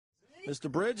Mr.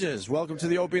 Bridges, welcome to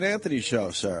the Opie and Anthony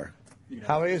show, sir.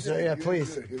 How are you, sir? Yeah,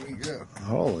 please. Here we go.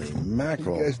 Holy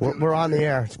mackerel. We're on the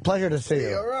air. It's a pleasure to see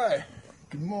Hey, you. all right.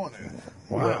 Good morning.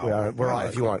 Wow. We're on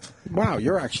if you want. Wow,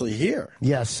 you're actually here.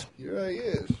 Yes. Here he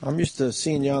is. I'm used to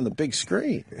seeing you on the big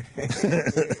screen.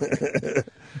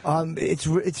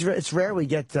 It's rare we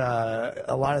get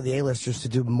a lot of the A-listers to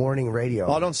do morning radio.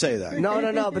 Oh, don't say that.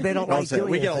 No, but they don't like doing it.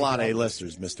 We get a lot of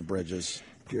A-listers, Mr. Bridges.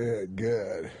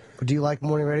 Good. Do you like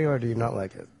morning radio or do you not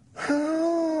like it?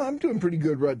 I'm doing pretty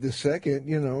good right this second.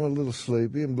 You know, a little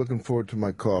sleepy. I'm looking forward to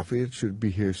my coffee. It should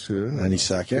be here soon. Any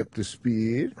second. Up to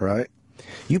speed. Right.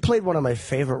 You played one of my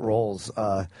favorite roles.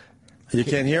 You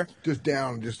can't hear? Just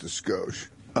down just a skosh.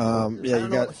 Yeah,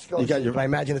 you got your. I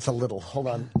imagine it's a little. Hold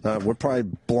on. We're probably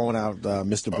blowing out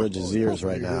Mr. Bridges' ears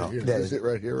right now. Is it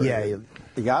right here? Right Yeah, here?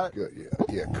 You got it? Good.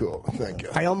 Yeah, cool. Thank you.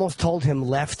 I almost told him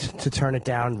left to turn it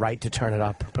down, right to turn it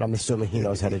up, but I'm assuming he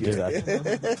knows how to do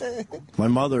that. My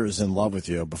mother is in love with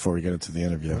you before we get into the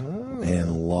interview.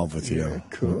 In love with you. Yeah,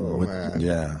 cool, man.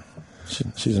 Yeah.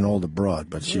 She's an older broad,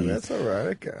 but she... Yeah, that's all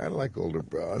right. I like older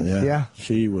broads. Yeah.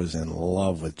 She was in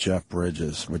love with Jeff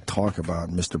Bridges. We'd talk about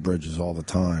Mr. Bridges all the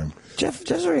time.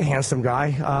 Jeff's a very handsome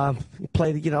guy. He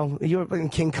played, you were in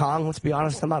King Kong. Let's be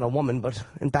honest, I'm not a woman, but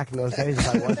back in those days, if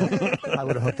I was, I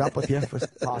would have hooked up with you if it was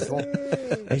possible.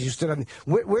 As you stood on,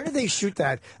 where did they shoot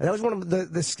that? That was one of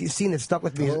the scene that stuck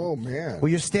with me. Oh, man. Where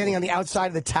you're standing on the outside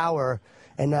of the tower,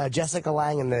 and Jessica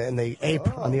Lange and the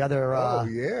ape on the other. Oh,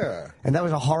 yeah. And that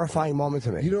was a horrifying moment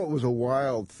to me. You know, it was a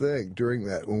wild thing during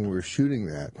that, when we were shooting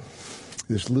that.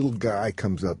 This little guy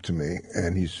comes up to me,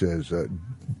 and he says, how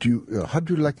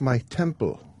do you like my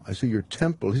temple? I say, your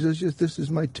temple? He says, yes, this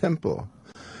is my temple.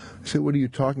 I said, what are you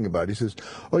talking about? He says,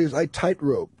 oh, yes, I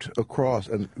tight-roped across,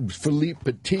 and it was Philippe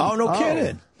Petit. Oh, no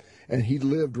kidding. And he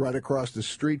lived right across the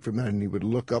street from that, and he would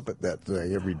look up at that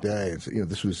thing every day. And say,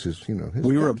 this was his, his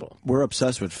temple. We're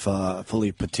obsessed with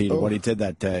Philippe Petit, what he did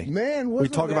that day. Man, we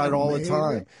talk about it all the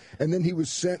time. And then he was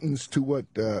sentenced to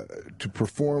to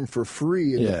perform for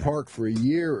free in the park for a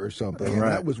year or something. And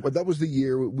right. that was the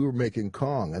year we were making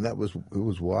Kong, and it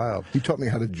was wild. He taught me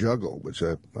how to juggle, which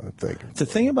I think. The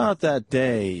thing about that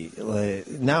day,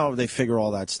 now they figure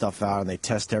all that stuff out and they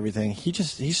test everything. He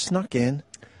snuck in.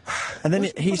 And then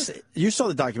you saw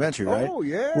the documentary, right? Oh,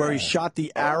 yeah. Where he shot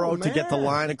the arrow to get the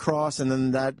line across, and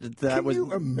then that was. Can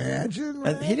you imagine?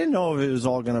 Man? And he didn't know if it was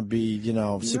all going to be,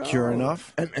 secure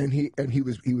enough. And he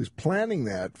was planning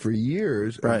that for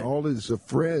years. Right. And all his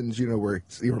friends, were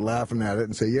laughing at it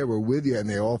and say, "Yeah, we're with you," and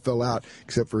they all fell out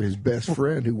except for his best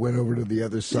friend who went over to the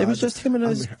other side. It was just him and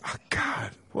his. Oh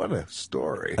God. What a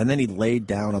story. And then he laid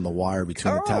down on the wire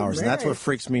between the towers. Man. And that's what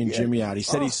freaks me and Jimmy out. He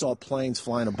said he saw planes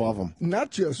flying above him.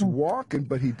 Not just walking,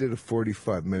 but he did a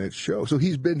 45-minute show. So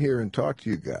he's been here and talked to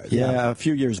you guys. Yeah, a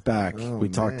few years back we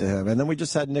talked to man. him. And then we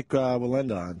just had Nick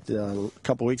Wallenda on a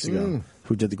couple weeks ago,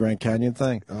 who did the Grand Canyon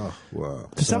thing. Oh, wow.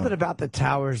 There's something about the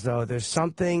towers, though. There's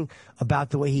something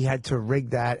about the way he had to rig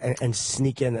that and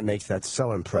sneak in that makes that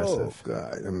so impressive. Oh,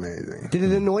 God, amazing. Did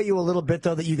it annoy you a little bit,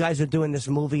 though, that you guys are doing this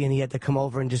movie and he had to come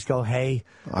over and just go, hey?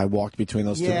 I walked between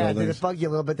those two buildings. buildings. Did it bug you a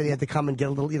little bit that he had to come and get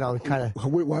a little, kind of...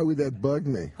 Why would that bug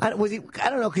me? I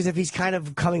don't know, because if he's kind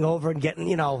of coming over and getting,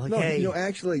 hey...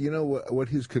 Actually, what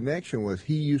his connection was,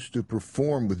 he used to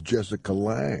perform with Jessica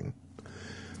Lange.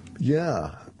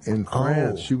 Yeah. In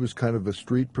France, she was kind of a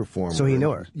street performer. So he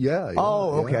knew her? Yeah.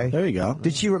 Oh, okay. There you go.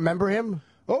 Did she remember him?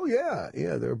 Oh, yeah.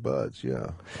 Yeah, they're buds, yeah.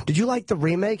 Did you like the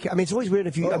remake? I mean, it's always weird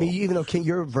if you... I mean, even though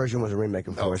your version was a remake,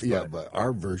 of course. Yeah, but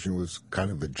our version was kind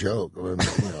of a joke.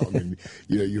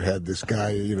 You had this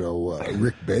guy,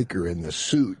 Rick Baker in the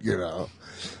suit,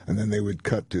 and then they would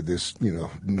cut to this,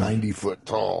 90-foot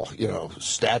tall,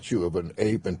 statue of an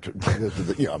ape, and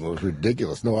it was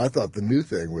ridiculous. No, I thought the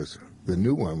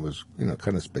new one was,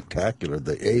 kind of spectacular.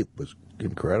 The ape was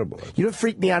incredible. You know what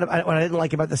freaked me out what I didn't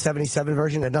like about the 77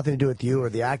 version? It had nothing to do with you or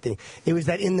the acting. It was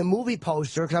that in the movie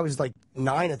poster, because I was like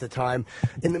 9 at the time,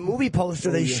 in the movie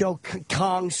poster they show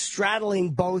Kong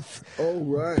straddling both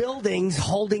buildings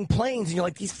holding planes, and you're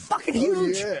like, he's fucking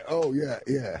huge. Oh,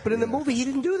 yeah. But in the movie, he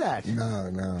didn't do that.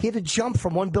 No. He had to jump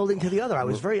from one building to the other. I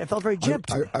felt very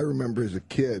gypped. I remember as a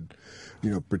kid,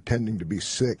 pretending to be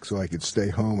sick so I could stay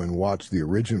home and watch the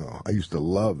original. I used to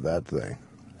love that thing.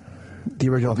 The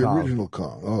original Kong. The original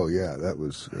Kong. Oh, yeah, that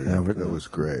was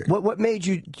great. What made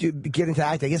you get into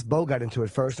acting? I guess Bo got into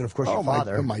it first, and of course your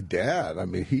father. My dad. I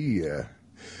mean,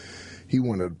 he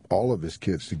wanted all of his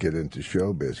kids to get into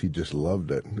showbiz. He just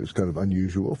loved it. It was kind of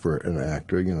unusual for an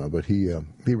actor, you know, but he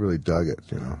really dug it,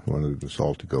 you know, wanted us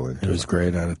all to go into it. He was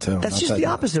great at it, too. That's just the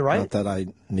opposite, right? Not that I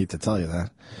need to tell you that.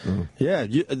 Yeah,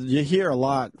 you hear a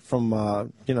lot from,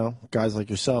 you know, guys like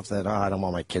yourself that, I don't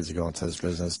want my kids to go into this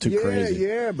business. It's too crazy.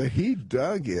 Yeah, but he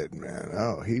dug it, man.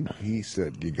 Oh, he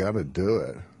said, you got to do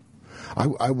it.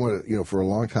 I wanted, you know, for a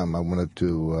long time, I wanted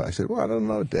to, I said, well, I don't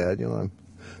know, Dad, you know, I'm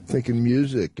thinking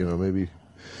music, you know, maybe.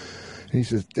 And he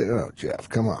says, oh, Jeff,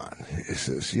 come on. He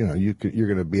says, you know, you're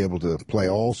going to be able to play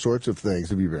all sorts of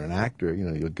things. If you're an actor, you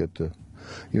know, you'll get to,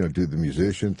 you know, do the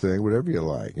musician thing, whatever you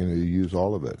like. You know, you use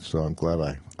all of it. So I'm glad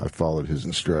I followed his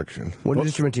instruction. What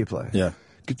instrument do you play? Yeah.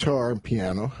 Guitar and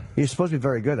piano. You're supposed to be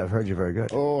very good. I've heard you're very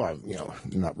good. Oh, I'm, you know,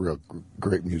 not real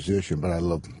great musician, but I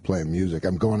love playing music.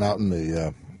 I'm going out in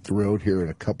the road here in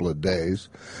a couple of days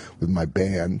with my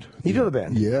band. You do have a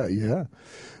band? Yeah.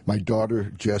 My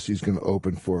daughter Jessie's going to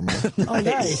open for me. Oh,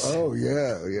 nice. Oh,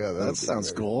 yeah. That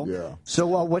sounds cool. Yeah. So,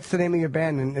 what's the name of your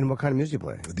band and what kind of music you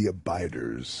play? The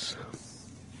Abiders.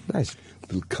 Nice.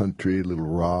 Little country, little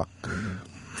rock.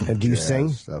 And do you sing?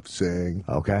 Stuff, sing.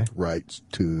 Okay. Write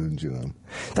tunes, you know.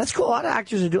 That's cool. A lot of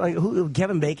actors are doing.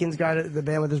 Kevin Bacon's got the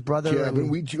band with his brother.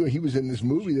 Kevin, he was in this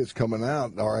movie that's coming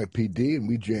out, R.I.P.D., and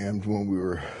we jammed when we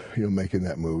were, you know, making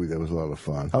that movie. That was a lot of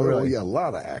fun. Oh, really? Yeah, a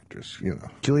lot of actors, you know.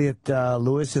 Juliette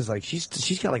Lewis is like she's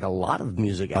got like a lot of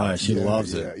music out. She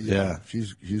loves it. Yeah.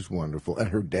 She's wonderful. And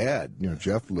her dad, you know,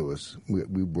 Jeff Lewis,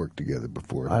 we worked together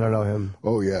before. I don't know him.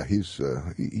 Oh yeah, he's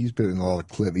been in a lot of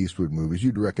Clint Eastwood movies.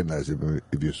 You'd recognize him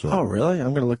if you saw him. Oh really?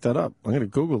 I'm going to look that up. I'm going to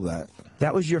Google that.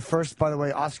 That was your first, by the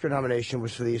way, Oscar nomination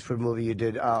was for the Eastwood movie you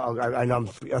did. I know,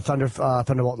 Thunderbolt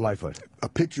and Lightfoot. A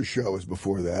picture show was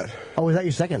before that. Oh, was that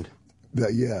your second?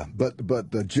 Yeah, but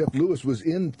Jeff Lewis was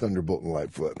in Thunderbolt and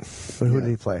Lightfoot. But who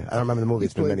did he play? I don't remember the movie.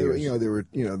 It's been many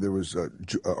years. There was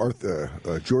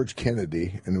George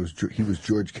Kennedy, and he was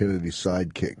George Kennedy's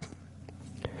sidekick.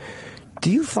 Do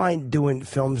you find doing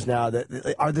films now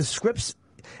that are the scripts?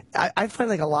 I find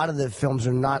like a lot of the films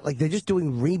are not like they're just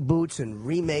doing reboots and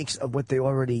remakes of what they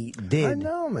already did. I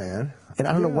know, man. And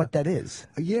I don't know what that is.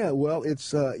 Yeah, well,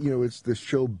 it's it's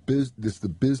the it's the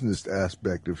business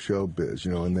aspect of showbiz,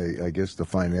 you know, and I guess the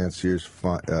financiers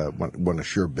want a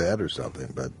sure bet or something,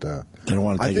 but they don't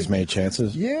want to take as many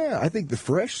chances. Yeah, I think the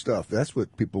fresh stuff, that's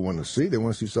what people want to see. They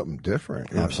want to see something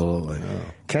different. Absolutely.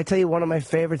 Can I tell you one of my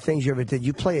favorite things you ever did?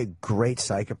 You play a great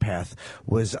psychopath.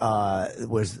 Was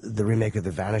the remake of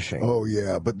The Vanishing? Oh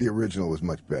yeah, but the original was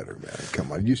much better, man.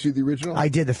 Come on, did you see the original? I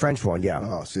did, the French one. Yeah.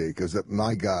 Oh, see, because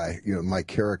my guy, you know, my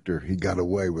character, he got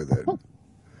away with it.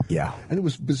 Yeah. And it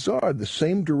was bizarre. The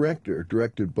same director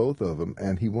directed both of them,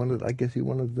 and he wanted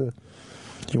the...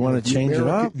 You want to change it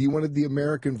up? He wanted the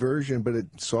American version, but it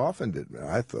softened it,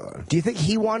 I thought. Do you think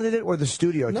he wanted it or the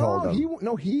studio told him?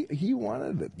 He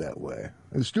wanted it that way.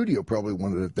 And the studio probably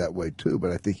wanted it that way, too,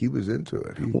 but I think he was into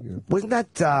it. Wasn't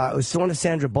that it was one of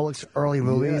Sandra Bullock's early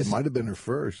movies? Yeah, it might have been her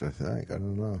first, I think. I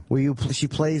don't know. Where she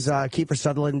plays Kiefer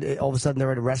Sutherland. All of a sudden,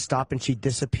 they're at a rest stop, and she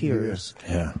disappears.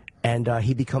 Yeah. And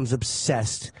he becomes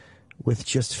obsessed with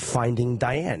just finding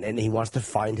Diane, and he wants to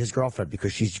find his girlfriend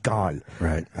because she's gone.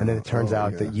 Right. And then it turns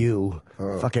out that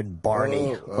fucking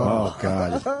Barney. Oh,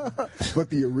 God. But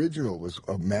the original was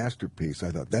a masterpiece. I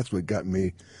thought that's what got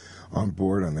me on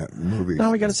board on that movie.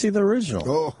 Now we got to see the original.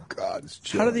 Oh, God. It's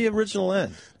chilling. How did the original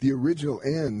end? The original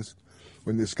ends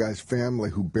when this guy's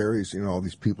family, who buries, you know, all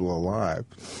these people alive,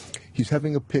 he's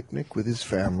having a picnic with his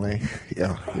family,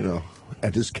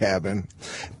 at his cabin.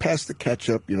 Pass the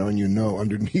ketchup, you know, and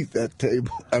underneath that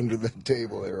table, under the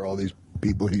table, there are all these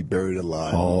people he buried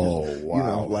alive. Oh, wow. You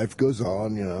know, life goes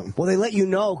on, you know. Well, they let you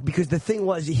know because the thing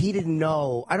was he didn't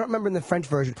know. I don't remember in the French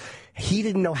version. He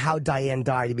didn't know how Diane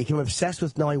died. He became obsessed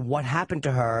with knowing what happened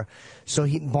to her. So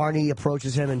Barney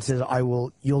approaches him and says,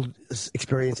 you'll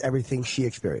experience everything she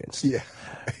experienced. Yeah.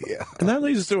 Yeah. And that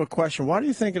leads us to a question. Why do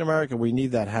you think in America we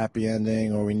need that happy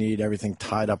ending or we need everything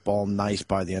tied up all nice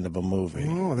by the end of a movie?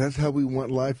 Oh, that's how we want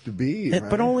life to be. Right?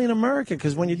 But only in America,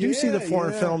 because when you do see the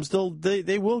foreign films,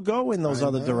 they will go in those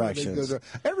other directions.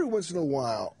 Every once in a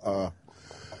while,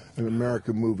 an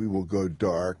American movie will go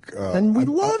dark. And we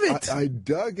love it. I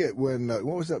dug it when, what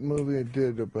was that movie I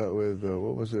did about with,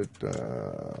 what was it?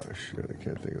 Shit, I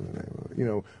can't think of the name of it. You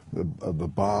know, the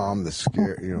bomb, the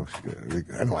scare, you know,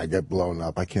 I know I get blown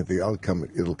up. I can't think, it'll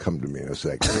come to me in a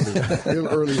second.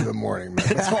 Early in the morning, man.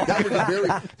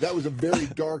 That was a very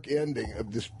dark ending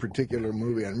of this particular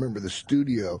movie. I remember the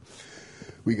studio.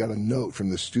 We got a note from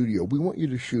the studio. We want you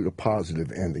to shoot a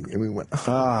positive ending. And we went,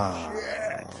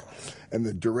 shit. And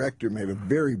the director made a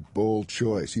very bold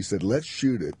choice. He said, let's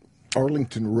shoot it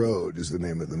Arlington Road is the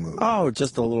name of the movie. Oh,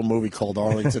 just a little movie called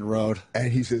Arlington Road.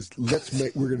 And he says, we've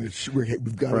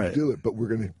got to do it, but we're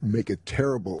going to make it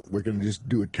terrible. We're going to just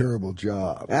do a terrible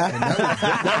job. And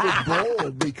that was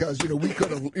bold because,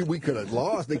 we could have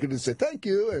lost. They could have said, thank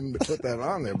you, and put that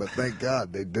on there, but thank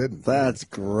God they didn't. That's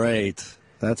great.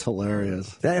 That's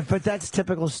hilarious. But that's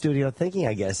typical studio thinking,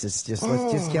 I guess. It's just,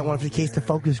 let's just get one in case the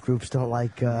focus groups don't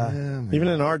like... Even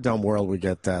in our dumb world, we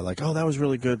get that. Like, oh, that was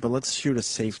really good, but let's shoot a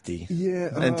safety. Yeah.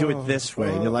 And do it this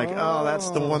way. And you're like, oh, that's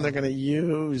the one they're going to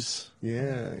use.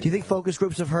 Yeah. Do you think focus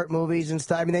groups have hurt movies and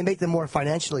stuff? I mean, they make them more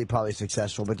financially probably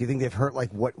successful, but do you think they've hurt,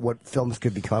 like, what films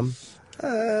could become?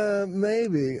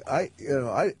 Maybe. I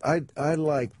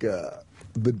like...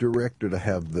 the director to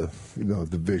have the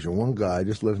vision. One guy,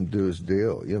 just let him do his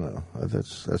deal.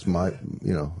 That's my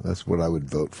that's what I would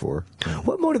vote for.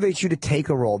 What motivates you to take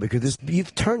a role? Because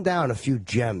you've turned down a few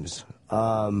gems.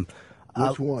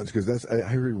 Which ones? Because I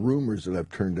heard rumors that I've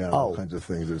turned down all kinds of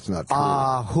things that it's not true.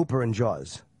 Hooper and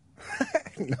Jaws.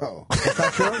 No. That's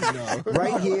not true? No.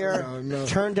 Right here, No.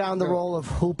 turn down the role of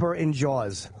Hooper in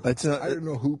Jaws. I don't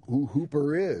know who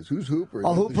Hooper is. Who's Hooper?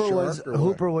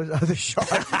 Hooper was the shark.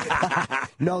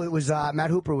 No, it was Matt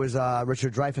Hooper was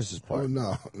Richard Dreyfuss's part. Oh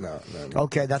no.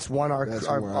 Okay, that's one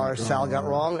our Sal got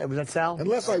wrong. Was that Sal?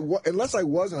 Unless I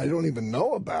wasn't, I don't even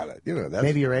know about it.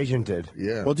 Maybe your agent did.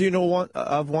 Yeah. Well, do you know one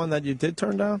that you did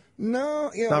turn down?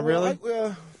 No. Not really?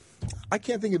 I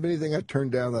can't think of anything I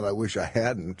turned down that I wish I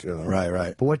hadn't.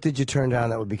 Right. But what did you turn down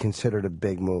that would be considered a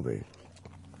big movie?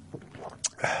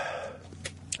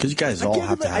 Because you guys all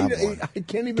have to have one. I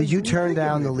can't even. Did you turn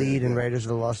down the lead in Raiders of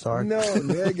the Lost Ark? No,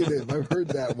 negative. I've heard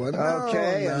that one.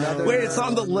 Okay. No. Wait, it's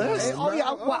on the list? Oh, yeah.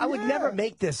 I would never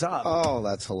make this up. Oh,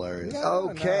 that's hilarious.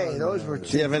 Okay, those were.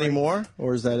 Do you have any more,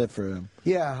 or is that it for him?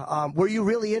 Yeah. Were you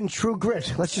really in True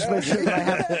Grit? Let's just make sure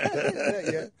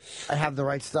that I have the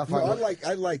right stuff. No,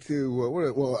 I'd like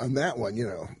to. Well, on that one,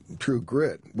 True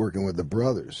Grit, working with the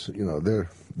brothers.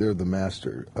 They're the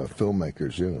master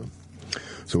filmmakers.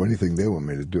 So anything they want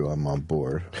me to do, I'm on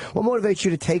board. What motivates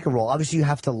you to take a role? Obviously, you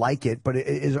have to like it, but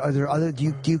are there other?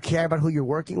 Do you care about who you're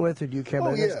working with, or do you care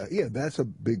about? Yeah, that's a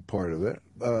big part of it.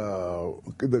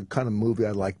 The kind of movie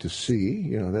I like to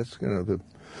see, that's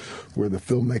where the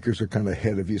filmmakers are kind of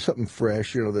ahead of you, something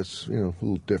fresh, that's a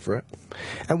little different.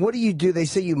 And what do you do? They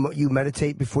say you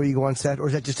meditate before you go on set, or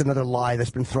is that just another lie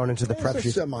that's been thrown into the prep? It's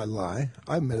a semi-lie.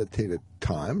 I meditate at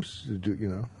times,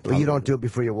 But you don't do it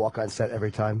before you walk on set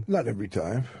every time? Not every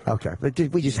time. Okay. But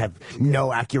we just have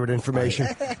no accurate information.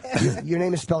 Your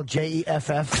name is spelled Jeff? 3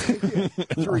 Fs.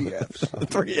 3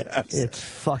 Fs. It's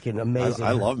fucking amazing.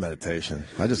 I love meditation.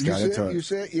 I just got into it. You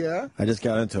say it, yeah? I just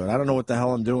got into it. I don't know what the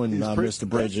hell I'm doing, Mr.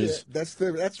 Bridges. That's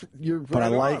you're right. But I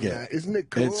like it. Man. Isn't it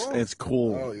cool? It's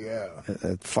cool. Oh, yeah.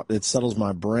 It settles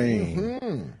my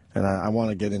brain. And I want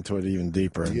to get into it even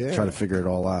deeper and try to figure it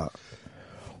all out.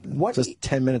 Just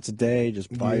 10 minutes a day,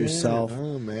 just by yourself,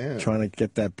 trying to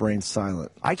get that brain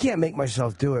silent. I can't make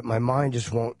myself do it. My mind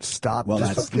just won't stop. Well,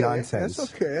 that's nonsense.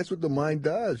 That's okay. That's what the mind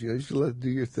does. You should let it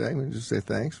do your thing and just say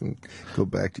thanks and go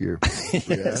back to your...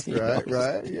 Yes,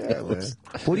 right? Yeah, man.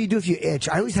 What do you do if you itch?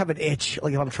 I always have an itch.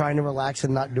 Like if I'm trying to relax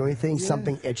and not do anything,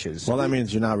 something itches. Well, that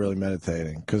means you're not really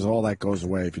meditating, because all that goes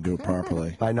away if you do it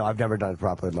properly. I know. I've never done it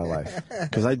properly in my life.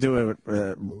 Because I do it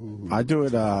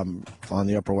on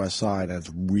the Upper West Side, and it's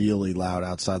really loud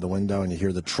outside the window, and you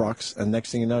hear the trucks, and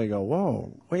next thing you know, you go,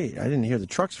 whoa, wait, I didn't hear the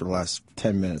trucks for the last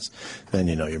 10 minutes. Then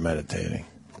you know you're meditating.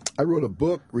 I wrote a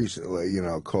book recently,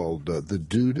 called The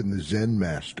Dude and the Zen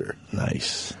Master.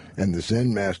 Nice. And the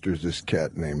Zen Master is this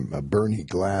cat named Bernie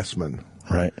Glassman.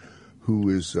 Right. Who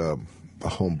is a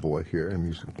homeboy here, and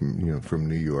he's from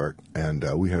New York, and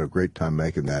we had a great time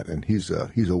making that, and he's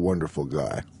a wonderful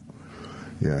guy.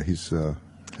 Yeah, he's...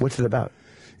 What's it about?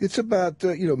 It's about,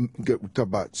 talk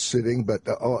about sitting, but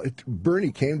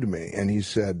Bernie came to me and he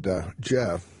said,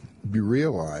 Jeff, you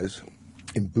realize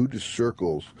in Buddhist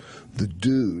circles, the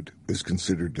dude is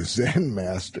considered the Zen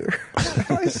master.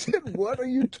 I said, what are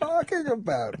you talking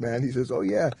about, man? He says, oh,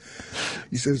 yeah.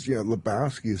 He says,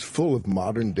 Lebowski is full of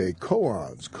modern-day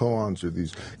koans. Koans are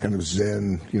these kind of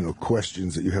Zen,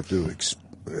 questions that you have to,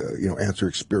 answer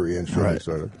experientially, right.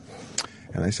 Sort of.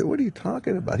 And I said, what are you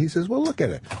talking about? He says, well, look at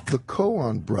it. The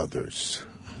Koan brothers,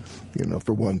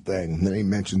 for one thing. And then he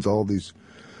mentions all these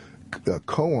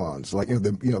koans, like,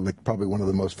 like probably one of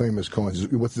the most famous koans is,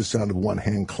 what's the sound of one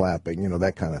hand clapping,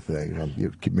 that kind of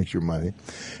thing. Makes your money.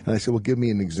 And I said, well, give me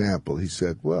an example. He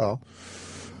said, well,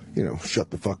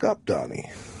 shut the fuck up,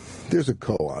 Donnie. There's a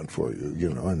koan for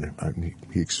you, and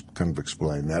he kind of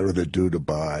explained that, or the dude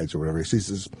abides, or whatever. He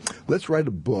says, let's write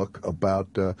a book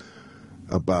about the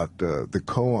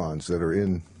koans that are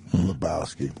in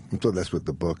Lebowski. So that's what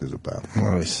the book is about.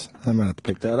 Nice. I'm going to have to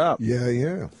pick that up. Yeah,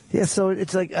 yeah. Yeah, so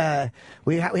it's like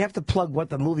we have to plug what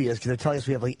the movie is because they're telling us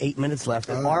we have like 8 minutes left.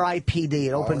 R.I.P.D.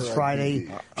 It opens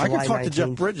Friday. I could talk to 19th. Jeff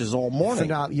Bridges all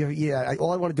morning.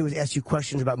 All I want to do is ask you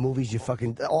questions about movies. You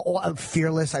fucking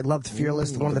Fearless. I loved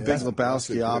Fearless. One of the best. Big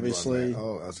Lebowski, obviously.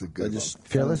 Oh, that's a good one.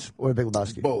 Fearless or Big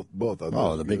Lebowski? Both.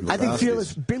 The Big Lebowski. I think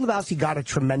Fearless. Big Lebowski got a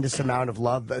tremendous amount of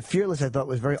love. But Fearless, I thought,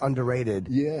 was very underrated.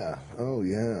 Yeah. Oh,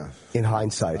 yeah. In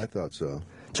hindsight, I thought so.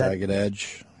 Jagged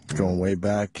Edge, going way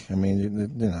back. I mean,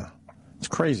 you know, it's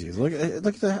crazy. Look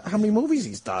at how many movies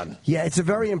he's done. Yeah, it's a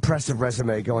very impressive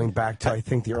resume going back to, I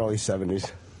think, the early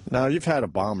 70s. Now, you've had a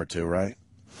bomb or two, right?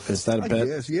 Is that a bad?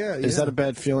 Yes, yeah. Is that a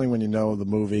bad feeling when you know the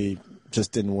movie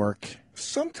just didn't work?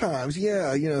 Sometimes,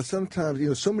 yeah.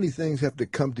 Sometimes, so many things have to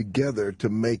come together to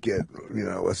make it,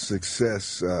 a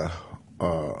success.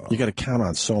 You got to count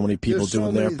on so many people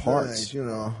doing their parts.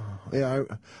 Things, Yeah,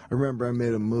 I remember I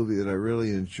made a movie that I really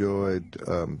enjoyed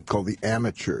called The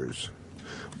Amateurs.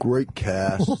 Great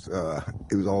cast.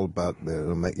 It was all about a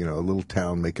little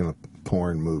town making a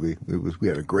porn movie. We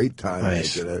had a great time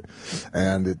making it,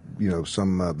 and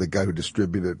the guy who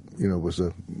distributed was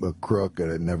a crook,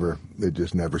 and it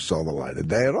just never saw the light of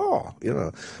day at all.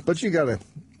 But you got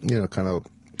to kind of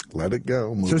let it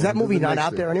go. So is that movie not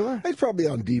out there anywhere? It's probably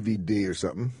on DVD or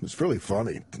something. It's really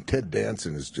funny. Ted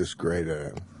Danson is just great.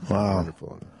 Wow.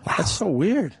 Wonderful. Wow. That's so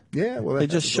weird. Yeah, well, they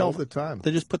just shelved all the time.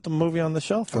 They just put the movie on the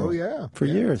shelf for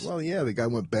years. Well, yeah, the guy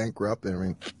went bankrupt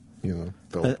and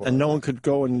fell apart. And no one could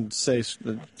go and say,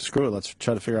 screw it, let's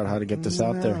try to figure out how to get this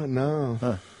out there. No.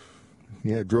 Huh.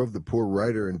 Yeah, drove the poor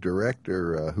writer and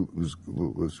director who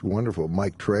was wonderful.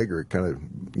 Mike Traeger kind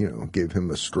of, gave him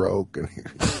a stroke. And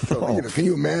can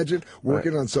you imagine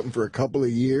working on something for a couple of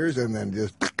years and then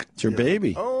just... It's your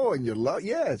baby. Oh, and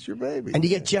it's your baby. And you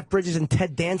get Jeff Bridges and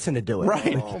Ted Danson to do it.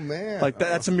 Right. Oh, man. Like,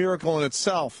 that's a miracle in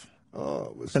itself. Oh,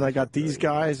 it was and I got these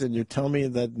guys, and you're telling me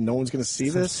that no one's going to see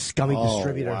this? Scummy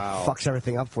distributor fucks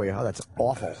everything up for you. Oh, that's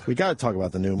awful. We got to talk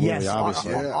about the new movie, yes,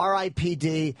 obviously.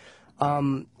 R.I.P.D.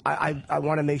 I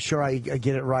want to make sure I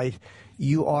get it right.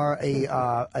 You are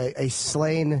a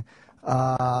slain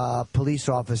police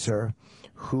officer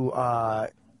who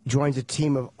joins a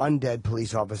team of undead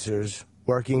police officers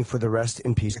working for the Rest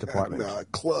in Peace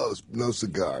Department. Close. No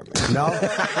cigar, man. No?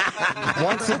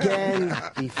 Once again,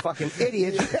 the fucking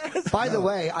idiot. Yes, By the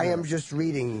way, I am just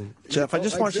reading. Jeff, I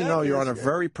just want you to know you're on a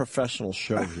very professional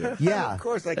show here. Yeah. Of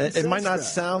course, I can It might not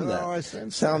sound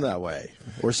sound that way.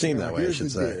 Or seem that way, I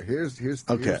should say. Here's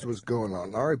what's going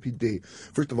on. RIPD,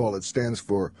 first of all, it stands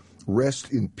for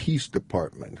Rest in Peace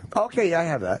Department. Okay, I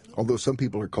have that. Although some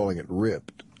people are calling it RIPD.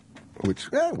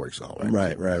 Which works all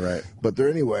right. Right. But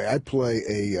anyway, I play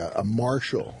a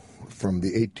marshal from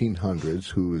the 1800s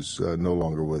who is no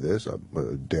longer with us.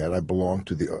 Dad, I belong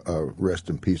to the Rest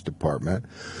in Peace Department.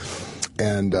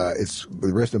 And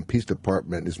the Rest in Peace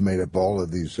Department is made up of all of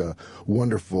these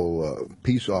wonderful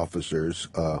peace officers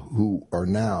who are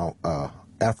now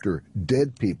after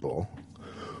dead people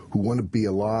who want to be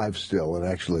alive still and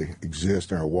actually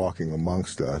exist and are walking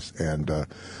amongst us. And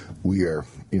we are,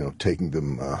 taking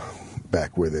them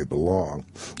back where they belong.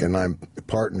 And I'm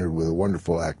partnered with a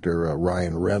wonderful actor,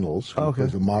 Ryan Reynolds, who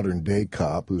is a modern-day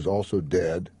cop who's also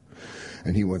dead.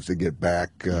 And he wants to get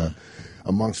back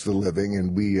amongst the living,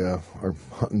 and we are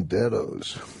hunting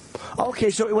deados.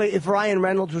 Okay, so wait, if Ryan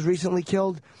Reynolds was recently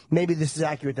killed, maybe this is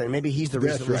accurate then. Maybe he's the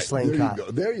recently slain cop.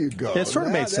 There you go. It sort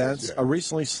of made sense. A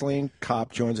recently slain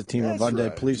cop joins a team of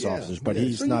undead police officers, but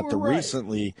he's not the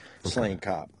recently slain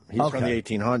cop. He's from the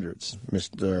 1800s,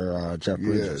 Mr. Jeff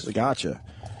Bridges. Yes. Gotcha.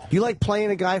 Do you like playing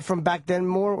a guy from back then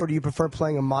more, or do you prefer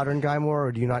playing a modern guy more,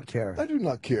 or do you not care? I do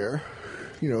not care.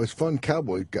 It's fun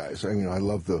cowboy guys. I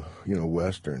love the,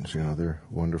 westerns. They're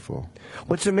wonderful.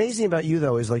 What's amazing about you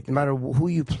though is like no matter who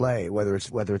you play, whether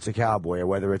it's a cowboy or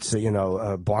whether it's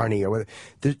Barney or whether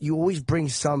you always bring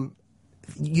some.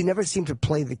 You never seem to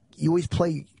play you always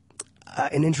play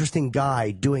an interesting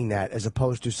guy doing that as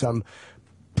opposed to some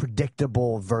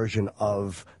predictable version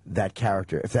of that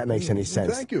character, if that makes any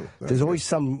sense. Thank you. There's always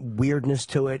some weirdness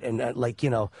to it, and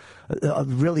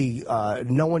really,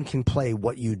 no one can play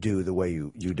what you do the way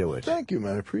you do it. Thank you,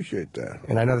 man. I appreciate that.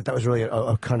 And I know that was really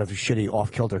a kind of shitty,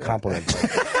 off-kilter compliment.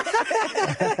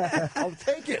 I'll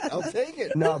take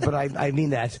it. No, but I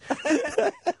mean that.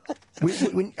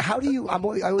 How do you?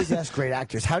 I always ask great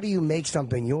actors, how do you make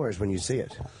something yours when you see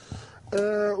it?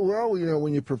 Well,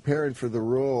 when you're preparing for the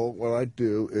role, what I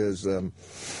do is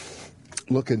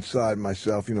look inside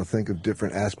myself, think of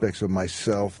different aspects of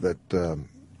myself that, kind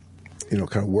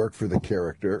of work for the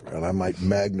character, and I might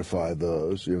magnify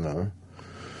those, and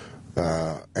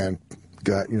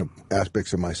got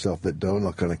aspects of myself that don't.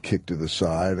 I'll kind of kick to the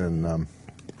side, and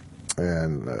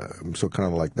so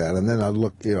kind of like that. And then I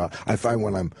look, I find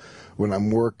when I'm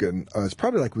working, it's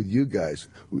probably like with you guys.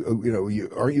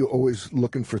 Aren't you always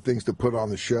looking for things to put on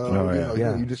the show? Oh,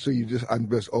 yeah. I'm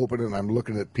just open and I'm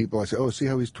looking at people. I say, oh, see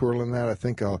how he's twirling that? I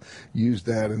think I'll use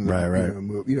that in the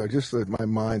move. Just that my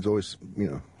mind's always,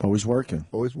 always working.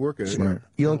 Always working. Smart.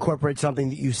 You'll incorporate something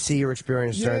that you see or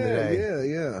experience during the day.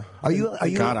 Yeah. Are you?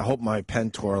 God, I hope my pen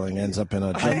twirling ends up in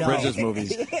a Jeff Bridges movie.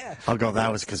 I'll go,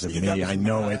 that was because of me. I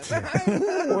know it.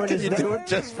 Or Did you do it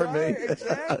just for me?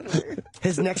 Exactly.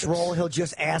 His next role, he'll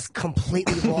just ask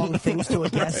completely wrong things to a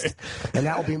guest, and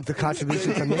that will be the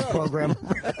contribution from this program.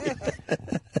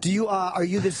 Do you? Are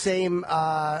you the same?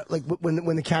 Like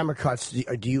when the camera cuts,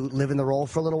 do you live in the role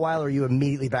for a little while, or are you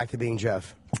immediately back to being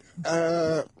Jeff?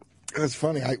 It's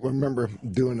funny. I remember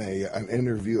doing an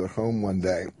interview at home one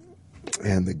day,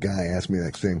 and the guy asked me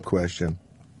that same question,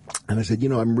 and I said,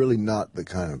 I'm really not the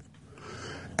kind of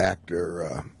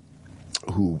actor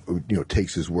who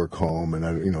takes his work home, and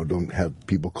I don't have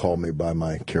people call me by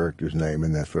my character's name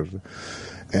and that sort of thing.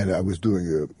 And I was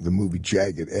doing the movie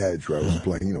Jagged Edge, where I was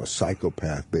playing a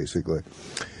psychopath basically.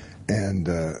 And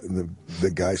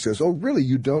the guy says, "Oh, really?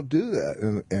 You don't do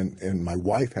that?" And my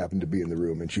wife happened to be in the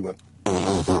room, and she went.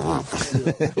 I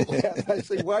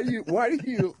say, why did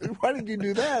you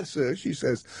do that, sir? She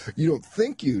says, you don't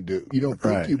think you do. You don't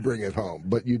think you bring it home,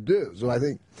 but you do. So I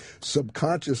think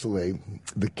subconsciously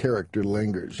the character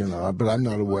lingers, but I'm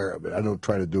not aware of it. I don't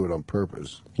try to do it on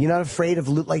purpose. You're not afraid of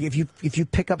like if you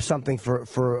pick up something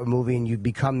for a movie and you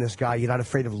become this guy, you're not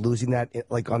afraid of losing that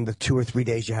like on the 2 or 3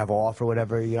 days you have off or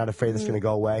whatever. You're not afraid it's going to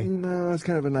go away. No, it's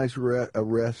kind of a nice rest.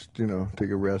 Take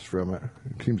a rest from it.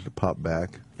 It seems to pop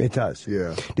back. It does.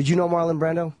 Yeah. Did you know Marlon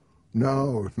Brando?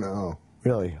 No.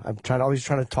 Really? I'm always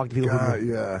trying to talk to people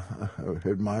who... Yeah. I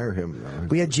admire him, though.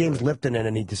 We had James Lipton in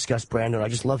and he discussed Brando. I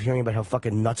just love hearing about how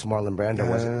fucking nuts Marlon Brando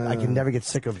was. I can never get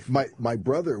sick of... My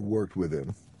brother worked with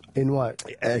him. In what?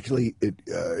 Actually, it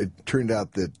turned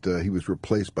out that he was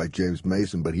replaced by James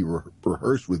Mason, but he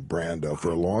rehearsed with Brando for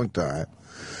a long time.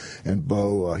 And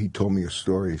Bo, he told me a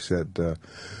story. He said,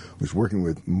 was working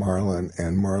with Marlon,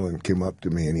 and Marlon came up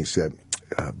to me and he said,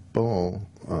 Bo,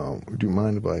 do you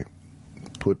mind if I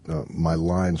put my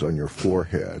lines on your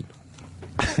forehead?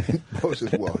 Bo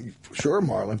says, well, sure,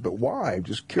 Marlon, but why? I'm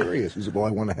just curious. He said, well,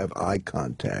 I want to have eye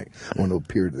contact. I want to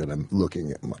appear that I'm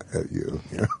looking at you.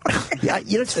 Yeah,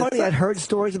 it's funny. I'd heard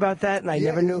stories about that, and I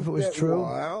never knew if it was true.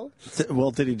 Wild?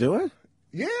 Well, did he do it?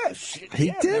 Yeah,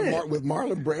 he did it with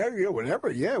Marlon Brando.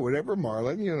 Whatever,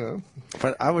 Marlon.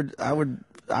 But I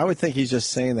would think he's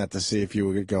just saying that to see if you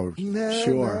would go,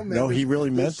 sure. No, he really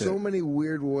meant it. So many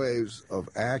weird ways of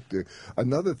acting.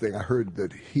 Another thing I heard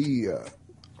that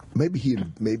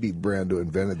maybe Brando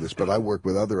invented this, but I work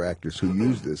with other actors who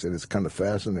use this, and it's kind of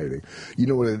fascinating. You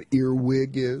know what an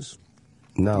earwig is?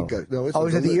 No.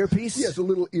 Is it the earpiece? Yeah, it's a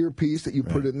little earpiece that you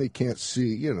put in, they can't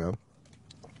see,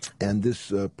 And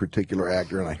this particular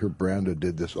actor, and I hear Brando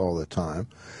did this all the time,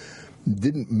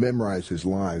 didn't memorize his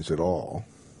lines at all.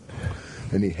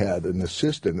 And he had an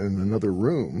assistant in another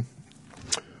room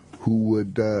who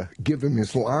would give him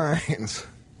his lines.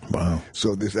 Wow.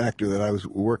 So this actor that I was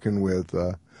working with,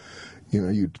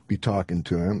 you'd be talking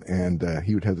to him, and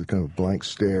he would have this kind of blank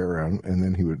stare, and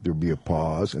then there'd be a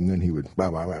pause, and then he would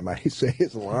he'd say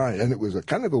his line, and it was a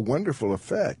kind of a wonderful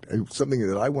effect. It was something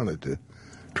that I wanted to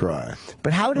try.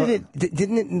 But how did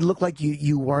didn't it look like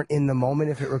you weren't in the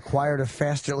moment if it required a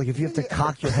faster, like if you have to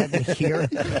cock your head to hear?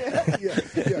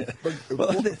 Yeah.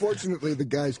 But fortunately, the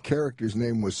guy's character's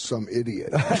name was some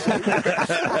idiot.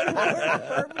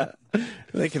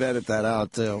 They could edit that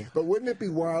out, too. But wouldn't it be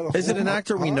wild? Is it an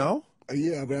actor we know?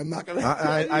 Yeah, but I'm not going to...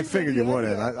 I figured you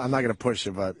wouldn't. I'm not going to push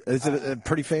it, but is it a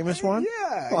pretty famous one?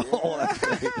 Yeah. Oh, that's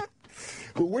great.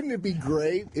 But wouldn't it be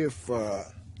great if, a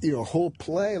whole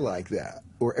play like that,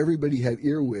 where everybody had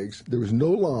earwigs, there was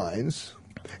no lines,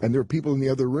 and there were people in the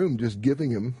other room just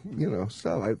giving him,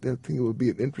 stuff. I think it would be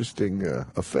an interesting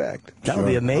effect. That would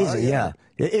be amazing, yeah.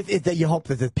 If you hope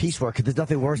that the piece works, because there's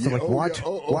nothing worse than what?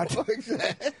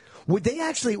 Exactly. Would they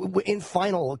actually, in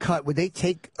Final Cut, would they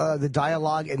take the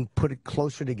dialogue and put it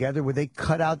closer together? Would they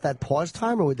cut out that pause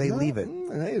time, or would they leave it?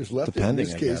 They just left it in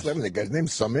this case. The guy's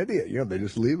name's some idiot. They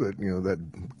just leave it.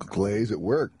 That glaze, it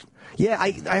worked. Yeah,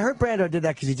 I heard Brando did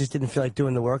that because he just didn't feel like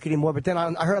doing the work anymore. But then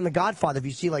I heard on The Godfather, if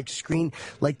you see screen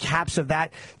caps of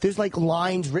that, there's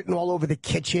lines written all over the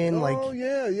kitchen.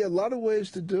 Yeah, a lot of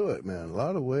ways to do it, man. A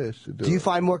lot of ways to do it. Do you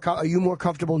find are you more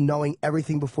comfortable knowing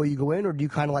everything before you go in, or do you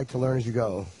kind of like to learn as you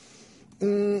go?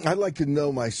 I like to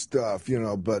know my stuff,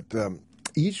 but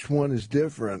each one is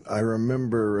different. I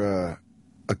remember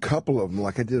a couple of them.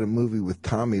 Like I did a movie with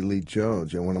Tommy Lee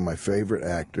Jones, one of my favorite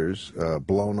actors.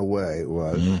 Blown Away it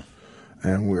was,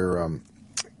 and we're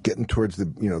getting towards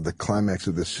the climax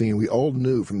of the scene. We all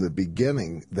knew from the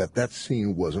beginning that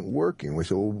scene wasn't working. We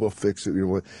said, well, we'll fix it.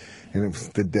 And it was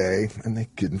the day, and they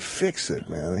couldn't fix it,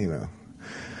 man.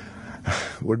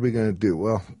 What are we going to do?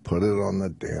 Well, put it on the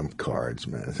damn cards,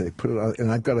 man. They put it on,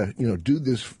 and I've got to, do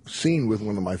this scene with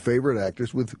one of my favorite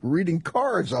actors with reading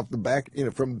cards off the back,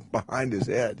 from behind his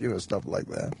head, stuff like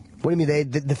that. What do you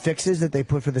mean? The fixes that they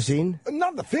put for the scene?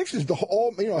 Not the fixes. The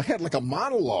whole, I had like a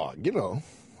monologue, the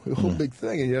whole big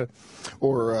thing, and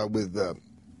or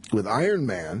with Iron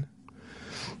Man,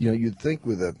 you'd think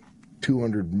with a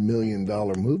 $200 million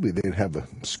movie they'd have a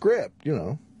script,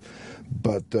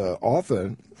 but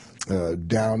often.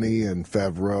 Downey and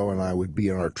Favreau and I would be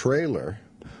in our trailer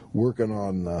working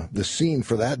on the scene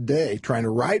for that day, trying to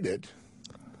write it,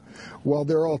 while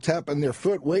they're all tapping their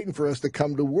foot waiting for us to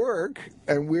come to work,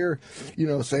 and we're,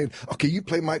 saying, okay, you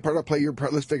play my part, I'll play your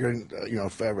part, let's figure it,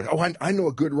 Favreau. Oh, I know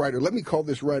a good writer. Let me call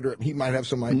this writer up. He might have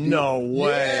some idea. No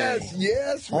way.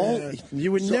 Yes, man.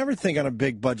 You would never think on a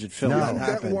big budget film that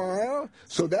happened.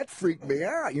 So that freaked me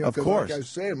out, Of course. Like I was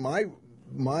saying, my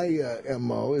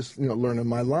MO is, learning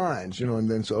my lines, and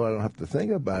then so I don't have to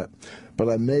think about it. But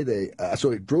I made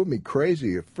so it drove me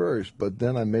crazy at first, but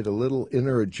then I made a little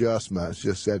inner adjustment. I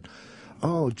just said,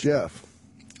 oh, Jeff,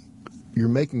 you're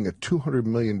making a $200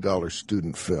 million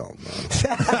student film.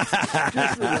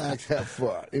 Just relax, have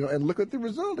fun, and look at the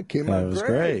result. It came out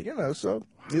great. So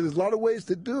there's a lot of ways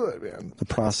to do it, man. The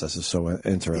process is so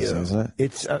interesting, isn't it?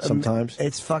 It's sometimes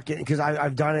it's fucking because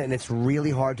I've done it and it's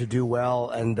really hard to do well,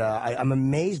 and I'm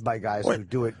amazed by guys who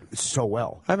do it so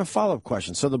well. I have a follow-up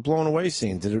question. So the blown away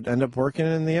scene, did it end up working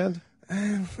in the end?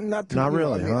 Not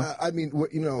really, huh? I mean,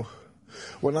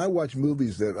 when I watch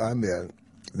movies that I'm in,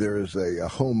 there is a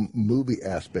home movie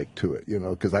aspect to it,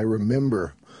 because I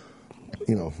remember,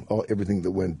 everything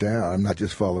that went down. I'm not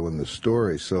just following the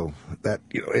story, so that,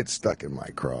 it's stuck in my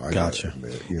craw. Gotcha.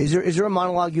 Is there a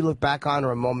monologue you look back on,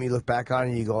 or a moment you look back on,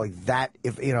 and you go like that?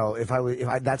 If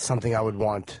that's something I would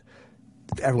want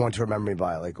everyone to remember me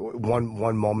by, like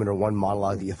one moment or one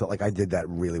monologue that you felt like I did that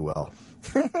really well.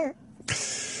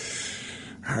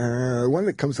 One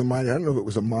that comes to mind, I don't know if it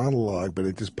was a monologue, but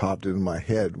it just popped into my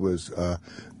head, was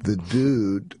the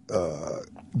dude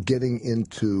getting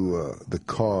into the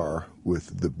car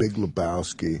with the Big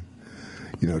Lebowski,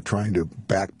 trying to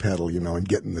backpedal, and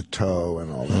get in the tow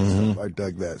and all that stuff. I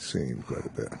dug that scene quite a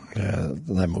bit. Yeah,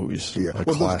 that movie's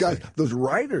well, those guys, those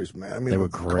writers, man. I mean, they were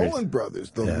great. Coen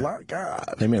brothers,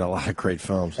 God. They made a lot of great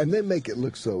films. And they make it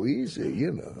look so easy,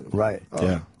 Right.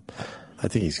 Yeah. I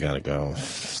think he's got to go.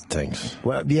 Stinks.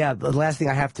 Well, yeah, the last thing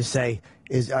I have to say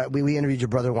is we interviewed your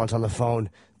brother once on the phone.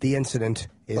 The incident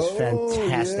is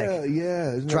fantastic.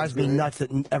 Yeah. Drives me nuts that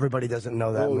everybody doesn't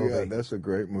know that movie. Yeah, that's a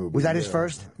great movie. Was that his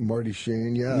first? Marty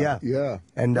Sheen, yeah.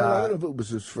 And I don't know if it was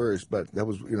his first, but that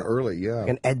was early, yeah.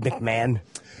 And Ed McMahon.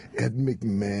 Ed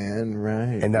McMahon,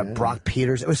 right. And Brock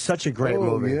Peters. It was such a great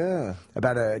movie. Yeah.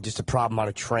 About just a problem on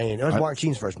a train. It was Martin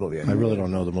Sheen's first movie. I really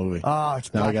don't know the movie. Oh,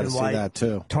 it's now black I got to and see white. that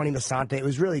too. Tony Masante. It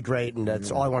was really great, and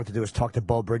that's all I wanted to do was talk to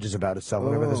Bo Bridges about it. So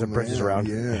whenever there's a Bridges around,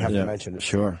 I have to mention it.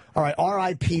 Sure. All right,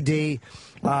 R.I.P.D.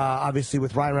 Obviously,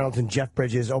 with Ryan Reynolds and Jeff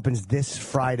Bridges, opens this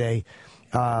Friday,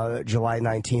 July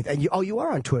 19th. And you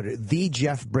are on Twitter, the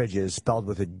Jeff Bridges, spelled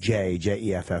with a J,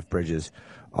 Jeff Bridges,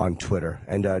 on Twitter.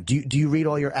 And do you read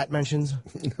all your @mentions?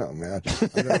 No, man.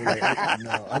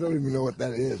 I don't even know what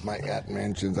that is. My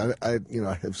 @mentions. I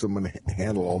have someone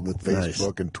handle all the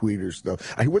Facebook and Twitter stuff.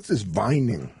 What's this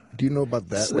vining? Do you know about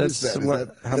that? What is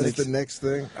that? That's the next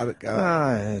thing?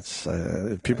 It's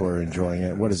people are enjoying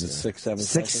it. What is it, 6, 7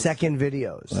 6-second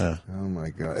videos. Yeah. Oh,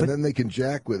 my God. And then they can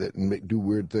jack with it and do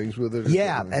weird things with it?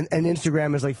 Yeah, and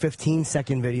Instagram is like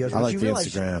 15-second videos. I like the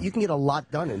Instagram. You can get a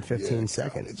lot done in 15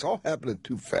 seconds. It's all happening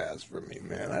too fast for me,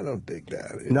 man. I don't dig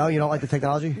that. No, you don't like the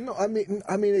technology? No, I mean,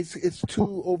 it's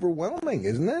too overwhelming,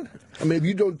 isn't it? I mean, if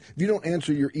you don't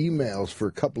answer your emails for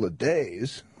a couple of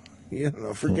days,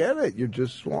 forget it. You're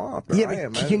just swamped. Yeah,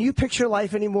 can you picture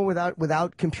life anymore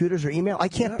without computers or email? I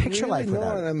can't picture life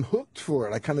without it. I'm hooked for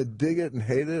it. I kind of dig it and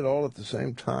hate it all at the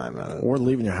same time. Or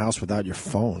leaving your house without your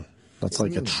phone. That's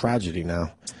like a tragedy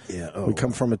now. Yeah. We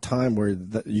come from a time where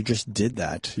you just did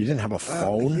that. You didn't have a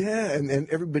phone. Yeah, and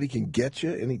everybody can get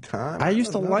you anytime. I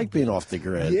used to like being off the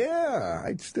grid. Yeah,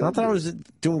 I'd still. Not that I was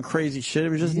doing crazy shit. It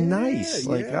was just nice.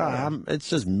 Like, it's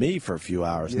just me for a few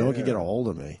hours. No one could get a hold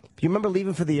of me. You remember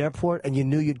leaving for the airport and you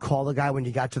knew you'd call the guy when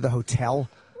you got to the hotel?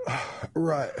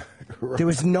 Right. Right. There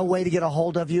was no way to get a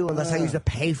hold of you unless I used a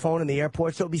payphone in the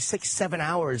airport. So it would be 6-7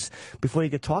 hours before you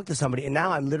could talk to somebody. And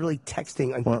now I'm literally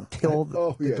texting until the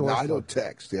door. No, I don't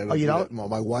text. Oh, you don't?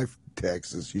 My wife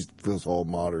texts. She feels all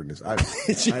modern.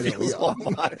 She feels all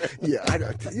modern. Yeah,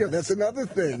 that's another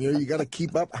thing. You got to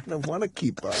keep up. I don't want to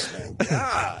keep up, man.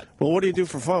 God. Well, what do you do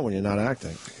for fun when you're not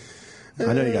acting?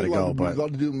 I know you got to go, but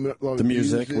the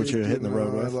music, which you're hitting the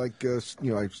road with. Like,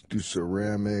 I do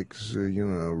ceramics,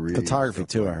 photography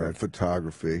too, I heard.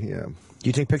 Photography, yeah. Do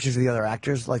you take pictures of the other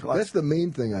actors? That's the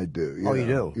main thing I do. Oh, you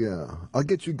do? Yeah. I'll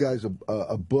get you guys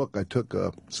a book. I took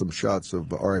some shots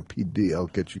of R.I.P.D. I'll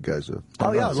get you guys a...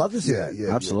 Oh, yeah, I'd love to see that.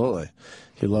 Yeah, absolutely.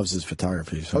 He loves his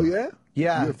photography. So. Oh, yeah?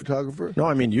 Yeah. You're a photographer? No,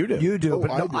 I mean you do. You do,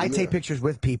 but no, I do, take pictures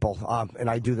with people, and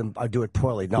I do it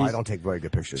poorly. No, I don't take very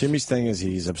good pictures. Jimmy's thing is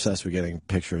he's obsessed with getting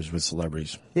pictures with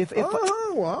celebrities.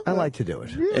 I like to do it.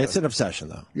 Yeah. It's an obsession,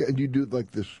 though. Yeah, and you do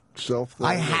like this self thing?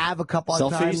 I have a couple of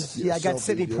Selfies? times. Yeah, I got Selfies,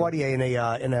 Sidney Poitier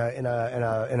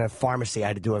in a pharmacy. I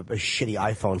had to do a shitty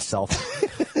iPhone selfie.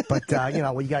 But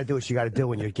what you got to do is you got to do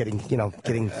when you're getting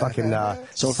fucking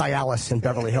Cialis in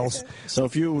Beverly Hills. So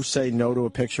if you say no to a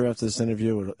picture after this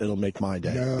interview, it'll make my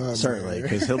day. No, certainly,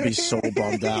 because he'll be so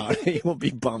bummed out. He will be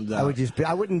bummed out.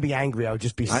 I wouldn't be angry. I would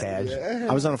just be sad.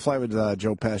 I was on a flight with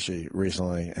Joe Pesci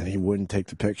recently, and he wouldn't take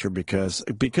the picture because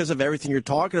of everything you're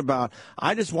talking about.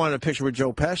 I just wanted a picture with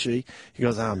Joe Pesci. He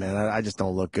goes, "Oh man, I just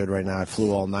don't look good right now. I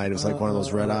flew all night. It was like one of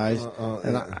those red eyes,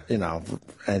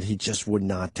 and he just would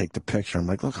not take the picture." I'm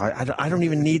like, "Look, I don't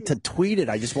even need to tweet it.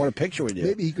 I just want a picture with you."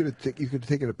 Maybe you could have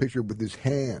taken a picture with his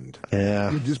hand. Yeah,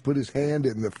 you just put his hand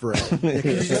in the frame.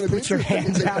 Just put your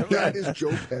hands out. That is Joe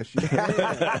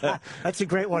Pesci. That's a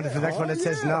great one. It's the next one that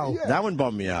says no. Yeah. that one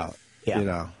bummed me out.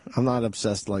 Yeah. I'm not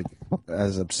obsessed like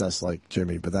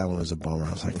Jimmy, but that one was a bummer.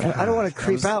 I was like, I don't want to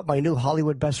creep out my new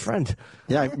Hollywood best friend.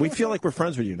 Yeah, we feel like we're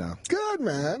friends with you now. Good,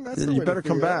 man. That's the You way better to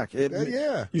come feel. back.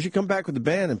 You should come back with the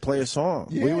band and play a song.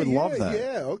 Yeah, we would love that.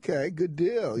 Yeah, okay, good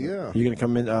deal. Yeah. You gonna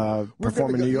come in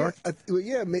perform in New York?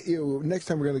 Yeah, next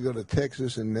time we're gonna go to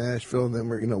Texas and Nashville, and then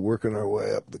we're working our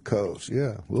way up the coast.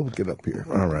 Yeah, we'll get up here.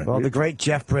 All right. Well, the great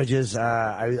Jeff Bridges,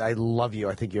 I love you.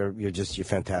 I think you're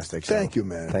fantastic. So. Thank you,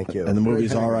 man. Thank you. And the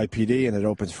movie's R.I.P.D. and it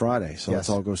opens Friday, so Yes. let's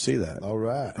all go see that. All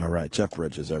right. All right, Jeff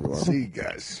Bridges, everyone. See you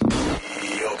guys. The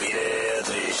Opie and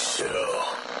Jim Show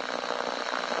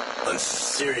on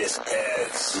Sirius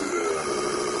X.